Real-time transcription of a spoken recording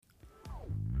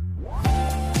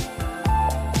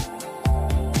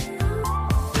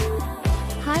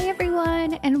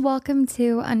and welcome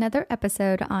to another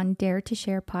episode on Dare to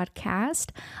Share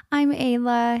podcast. I'm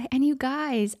Ayla, and you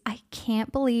guys, I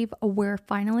can't believe we're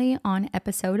finally on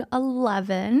episode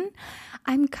 11.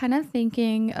 I'm kind of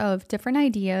thinking of different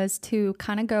ideas to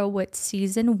kind of go with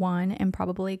season 1 and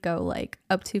probably go like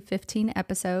up to 15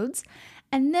 episodes.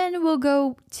 And then we'll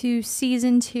go to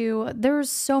season 2.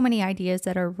 There's so many ideas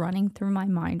that are running through my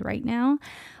mind right now.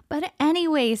 But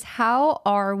anyways, how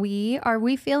are we? Are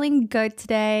we feeling good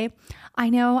today? I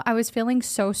know I was feeling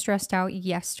so stressed out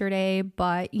yesterday,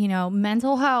 but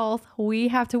mental health, we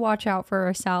have to watch out for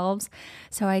ourselves.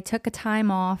 So I took a time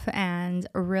off and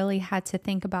really had to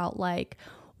think about like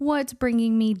what's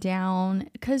bringing me down.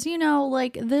 Because,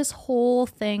 this whole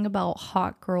thing about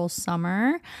hot girl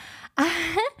summer.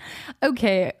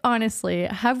 Okay, honestly,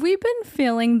 have we been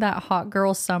feeling that hot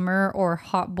girl summer or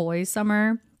hot boy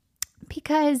summer?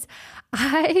 Because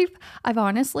I've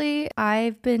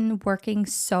been working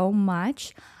so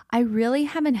much. I really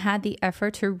haven't had the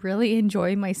effort to really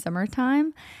enjoy my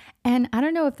summertime. And I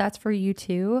don't know if that's for you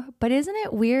too, but isn't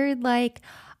it weird? Like,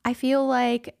 I feel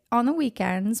like on the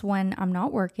weekends when I'm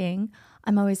not working,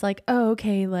 I'm always like, oh,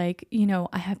 okay, like,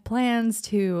 I have plans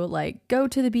to like go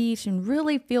to the beach and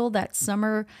really feel that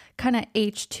summer kind of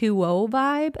H2O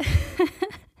vibe.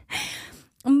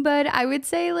 But I would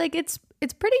say like it's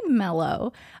pretty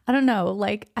mellow. I don't know,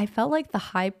 like I felt like the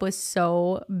hype was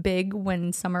so big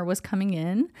when summer was coming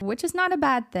in, which is not a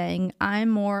bad thing. I'm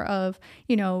more of,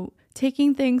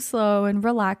 taking things slow and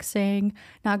relaxing,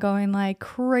 not going like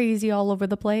crazy all over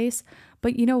the place.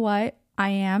 But you know what? I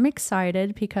am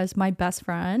excited because my best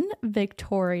friend,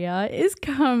 Victoria, is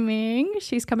coming.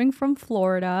 She's coming from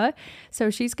Florida. So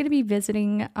she's going to be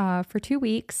visiting for 2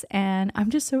 weeks. And I'm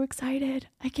just so excited.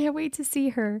 I can't wait to see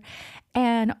her.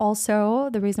 And also,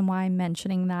 the reason why I'm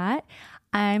mentioning that,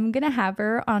 I'm going to have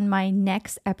her on my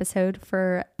next episode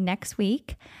for next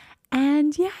week.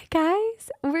 And yeah, guys,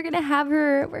 we're going to have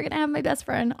my best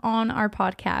friend on our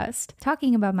podcast.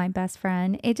 Talking about my best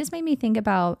friend, it just made me think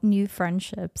about new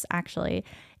friendships, actually.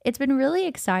 It's been really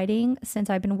exciting since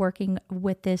I've been working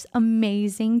with this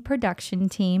amazing production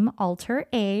team, Alter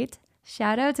 8.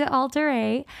 Shout out to Alter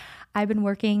 8. I've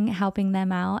been helping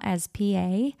them out as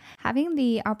PA. Having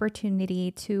the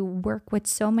opportunity to work with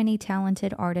so many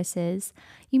talented artists,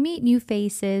 you meet new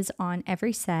faces on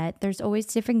every set. There's always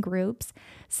different groups.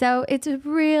 So it's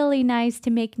really nice to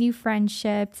make new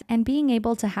friendships and being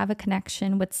able to have a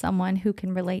connection with someone who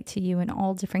can relate to you in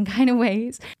all different kind of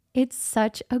ways. It's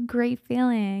such a great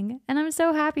feeling. And I'm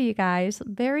so happy, you guys.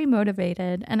 Very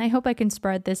motivated. And I hope I can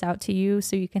spread this out to you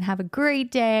so you can have a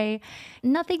great day.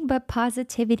 Nothing but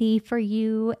positivity for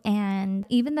you. And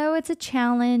even though it's a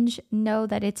challenge, know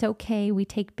that it's okay. We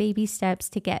take baby steps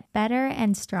to get better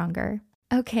and stronger.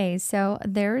 Okay, so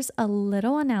there's a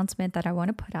little announcement that I want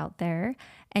to put out there,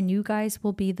 and you guys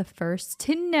will be the first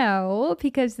to know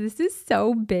because this is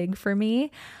so big for me.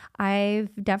 I've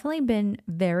definitely been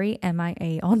very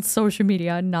MIA on social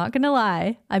media, not gonna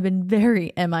lie. I've been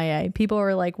very MIA. People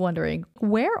are like wondering,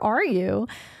 where are you?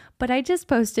 But I just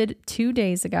posted 2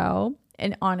 days ago.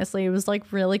 And honestly, it was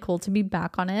like really cool to be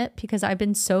back on it because I've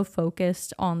been so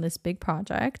focused on this big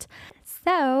project.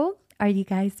 So, are you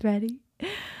guys ready?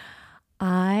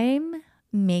 I'm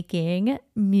making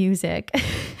music.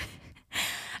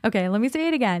 Okay, let me say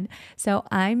it again. So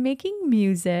I'm making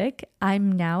music.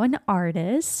 I'm now an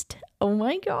artist. Oh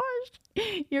my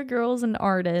gosh. Your girl's an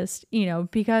artist,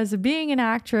 because of being an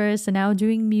actress and now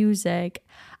doing music,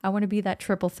 I want to be that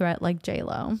triple threat like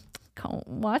J-Lo.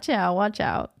 Watch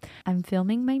out. I'm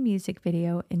filming my music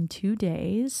video in 2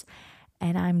 days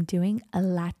and I'm doing a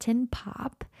Latin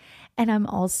pop. And I'm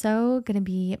also going to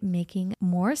be making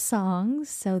more songs.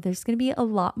 So there's going to be a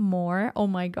lot more. Oh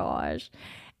my gosh.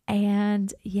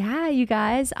 And yeah, you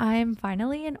guys, I'm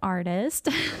finally an artist.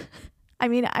 I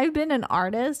mean, I've been an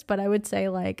artist, but I would say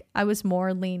like I was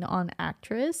more lean on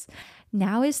actress.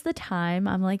 Now is the time.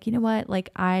 I'm like, you know what? Like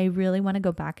I really want to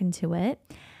go back into it.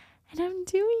 And I'm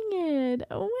doing it.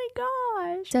 Oh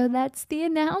my gosh. So that's the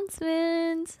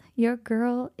announcement. Your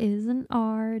girl is an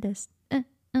artist.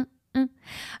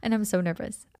 And I'm so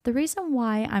nervous. The reason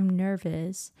why I'm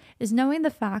nervous is knowing the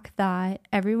fact that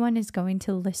everyone is going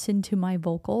to listen to my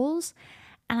vocals.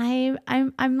 And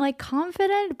I'm like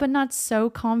confident, but not so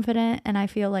confident. And I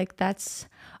feel like that's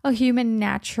a human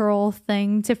natural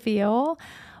thing to feel.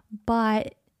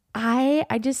 But I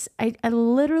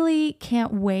literally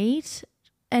can't wait.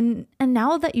 And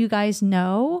now that you guys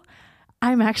know,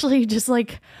 I'm actually just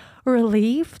like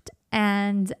relieved.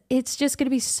 And it's just going to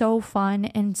be so fun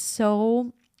and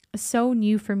so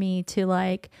new for me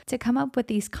to come up with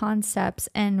these concepts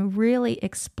and really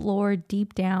explore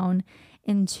deep down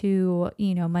into,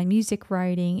 my music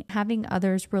writing, having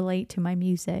others relate to my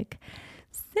music.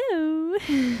 So,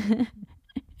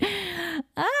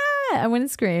 I want to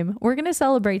scream. We're going to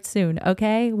celebrate soon,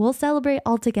 okay? We'll celebrate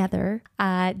all together.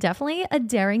 Definitely a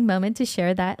daring moment to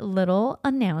share that little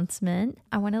announcement.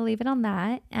 I want to leave it on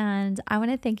that. And I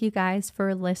want to thank you guys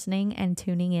for listening and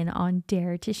tuning in on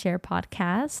Dare to Share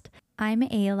podcast. I'm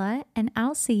Ayla, and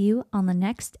I'll see you on the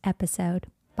next episode.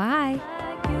 Bye.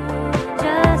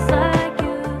 Just like